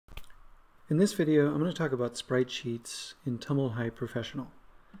In this video, I'm going to talk about Sprite Sheets in Tumult Hype Professional.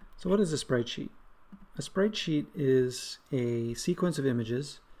 So what is a Sprite Sheet? A Sprite Sheet is a sequence of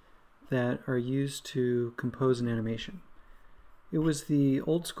images that are used to compose an animation. It was the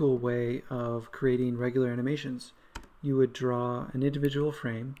old school way of creating regular animations. You would draw an individual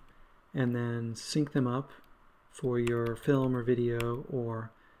frame and then sync them up for your film or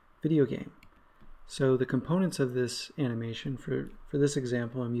video game. So the components of this animation, for this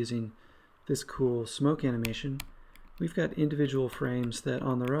example, I'm using this cool smoke animation. We've got individual frames that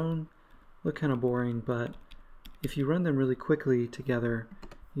on their own look kind of boring, but if you run them really quickly together,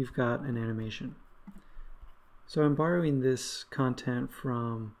 you've got an animation. So I'm borrowing this content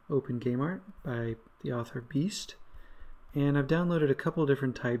from OpenGameArt by the author Beast, and I've downloaded a couple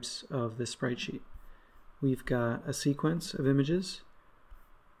different types of this sprite sheet. We've got a sequence of images,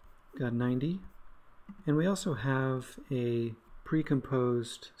 got 90, and we also have a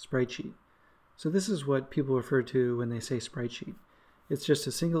pre-composed sprite sheet. So this is what people refer to when they say sprite sheet. It's just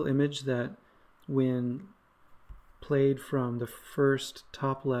a single image that, when played from the first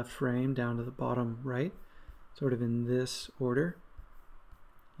top left frame down to the bottom right, sort of in this order,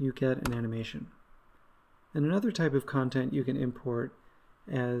 you get an animation. And another type of content you can import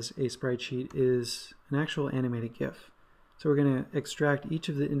as a sprite sheet is an actual animated GIF. So we're going to extract each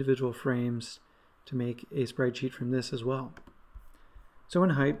of the individual frames to make a sprite sheet from this as well. So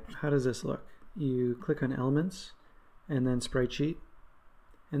in Hype, how does this look? You click on Elements and then Sprite Sheet,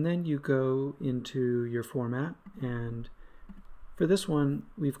 and then you go into your format, and for this one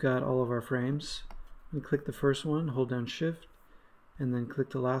we've got all of our frames. We click the first one, hold down Shift, and then click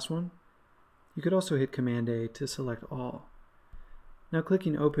the last one. You could also hit Command A to select all. Now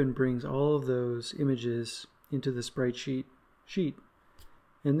clicking Open brings all of those images into the Sprite sheet,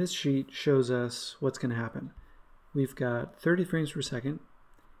 and this sheet shows us what's going to happen. We've got 30 frames per second,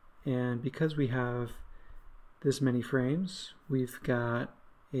 and because we have this many frames, we've got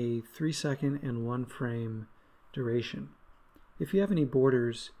a 3-second and 1 frame duration. If you have any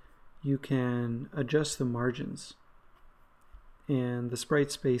borders, you can adjust the margins, and the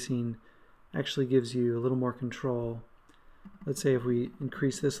sprite spacing actually gives you a little more control. Let's say if we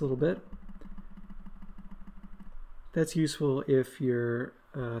increase this a little bit, that's useful if your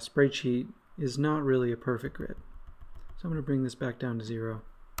sprite sheet is not really a perfect grid. So I'm going to bring this back down to 0.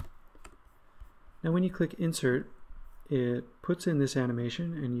 Now when you click Insert, it puts in this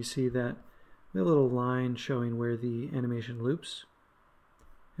animation, and you see that we have a little line showing where the animation loops,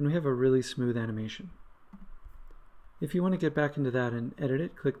 and we have a really smooth animation. If you want to get back into that and edit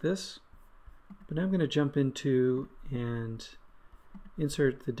it, click this. But now I'm going to jump into and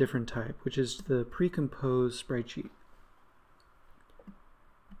insert the different type, which is the Precomposed sprite sheet.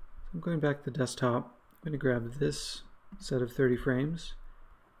 I'm going back to the desktop. I'm going to grab this set of 30 frames,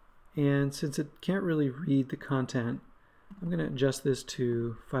 and since it can't really read the content, I'm going to adjust this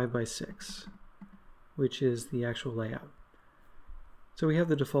to 5:6, which is the actual layout. So we have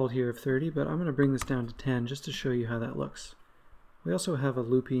the default here of 30, but I'm going to bring this down to 10 just to show you how that looks. We also have a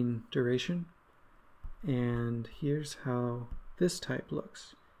looping duration, and here's how this type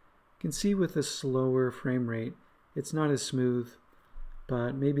looks. You can see with a slower frame rate, it's not as smooth,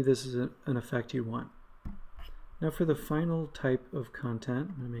 but maybe this is an effect you want. Now for the final type of content,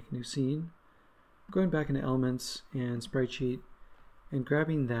 I'm going to make a new scene. I'm going back into Elements and Sprite Sheet and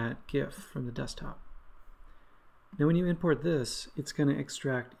grabbing that GIF from the desktop. Now when you import this, it's going to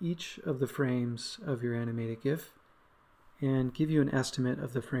extract each of the frames of your animated GIF and give you an estimate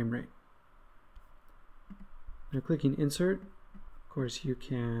of the frame rate. Now clicking Insert, of course you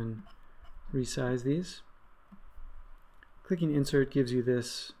can resize these. Clicking Insert gives you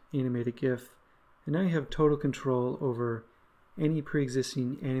this animated GIF, and now you have total control over any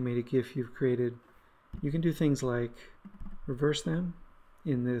pre-existing animated GIF you've created. You can do things like reverse them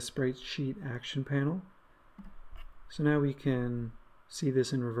in the Sprite Sheet action panel. So now we can see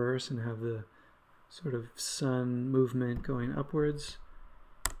this in reverse and have the sort of sun movement going upwards.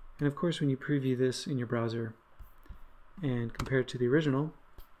 And of course when you preview this in your browser and compare it to the original,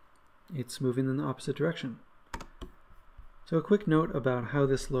 it's moving in the opposite direction. So a quick note about how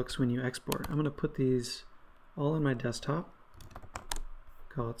this looks when you export. I'm going to put these all on my desktop,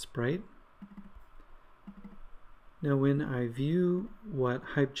 call it Sprite. Now when I view what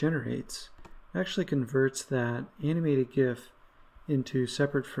Hype generates, it actually converts that animated GIF into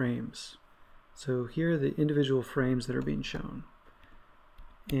separate frames. So here are the individual frames that are being shown.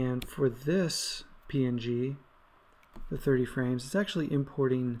 And for this PNG, the 30 frames, it's actually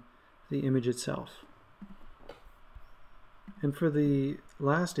importing the image itself. And for the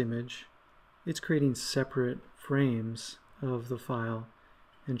last image, it's creating separate frames of the file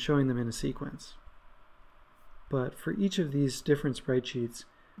and showing them in a sequence. But for each of these different sprite sheets,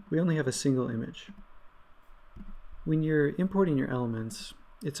 we only have a single image. When you're importing your elements,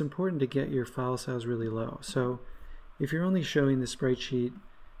 it's important to get your file size really low. So if you're only showing the sprite sheet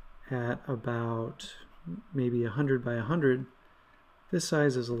at about maybe 100 by 100, this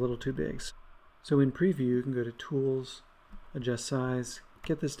size is a little too big. So in Preview, you can go to Tools, Adjust Size,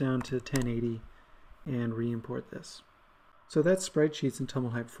 get this down to 1080, and re-import this. So that's Sprite Sheets in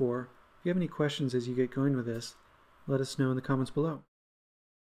Tumult Hype 4. If you have any questions as you get going with this, let us know in the comments below.